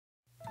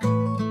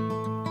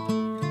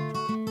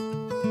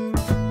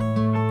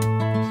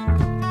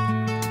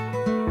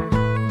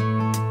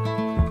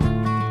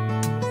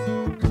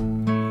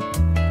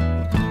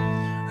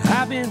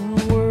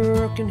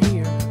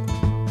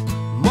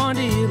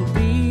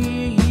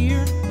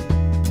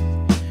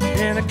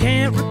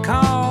can't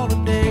recall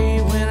a day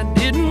when I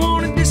didn't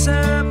want to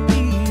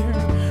disappear,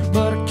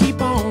 but I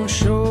keep on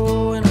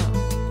showing up,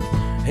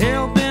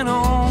 hell-bent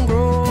on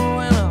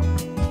growing up,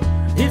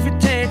 if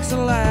it takes a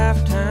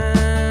lifetime.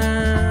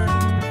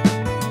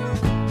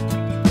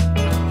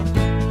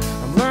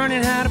 I'm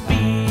learning how to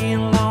be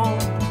alone,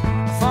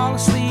 fall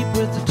asleep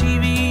with the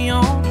TV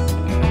on,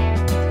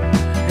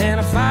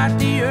 and I fight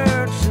the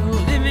urge to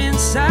live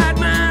inside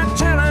my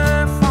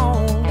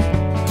telephone.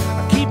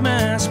 I keep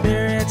my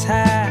spirits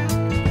high,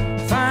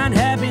 find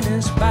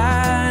happiness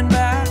by and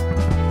by,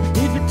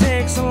 if it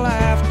takes a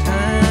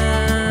lifetime.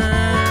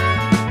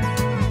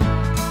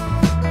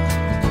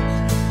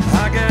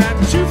 I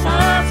got too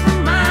far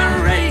from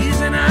my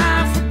race and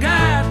I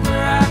forgot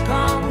where I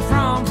come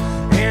from,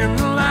 and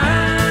the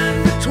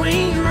line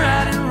between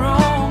right and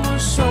wrong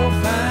was so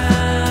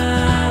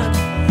fine.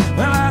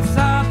 Well, I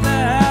thought the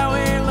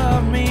highway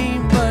loved me,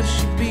 but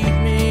she beat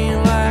me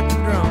like a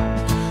drum.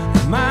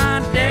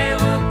 My day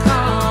will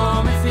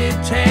come if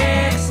it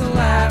takes a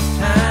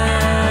lifetime.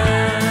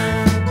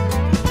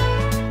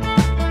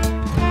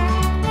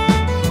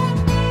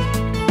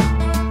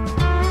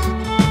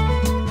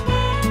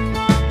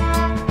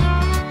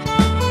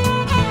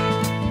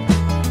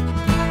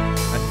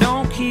 I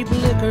don't keep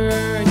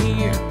liquor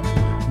here,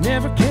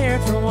 never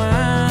cared for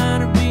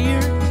wine or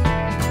beer.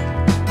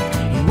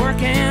 And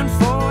working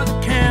for the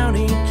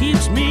county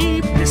keeps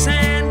me piss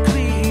and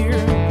clear.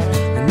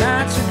 The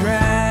nights are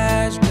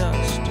dry as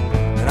dust,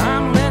 but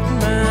I'm letting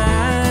my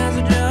eyes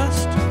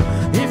adjust,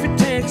 if it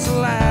takes a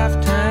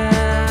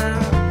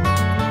lifetime.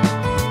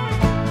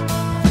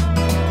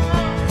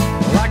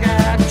 Well, I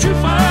got too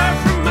far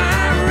from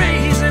my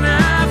race and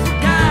I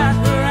forgot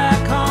where I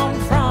come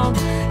from,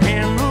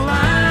 and the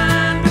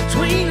line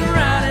between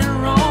right and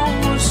wrong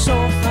was so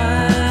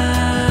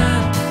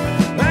fine.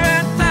 Well,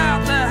 I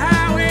thought the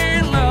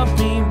highway loved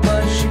me,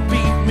 but she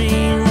beat me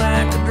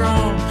like a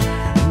drum.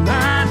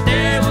 My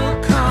day will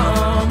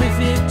come if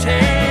it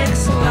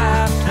takes a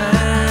lifetime.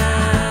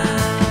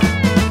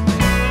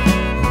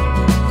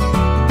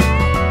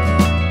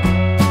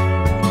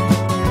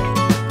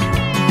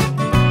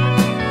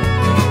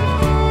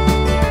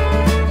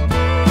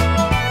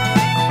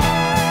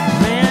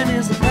 Man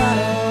is the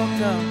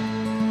product of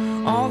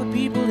all the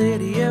people that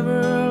he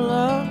ever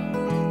loved.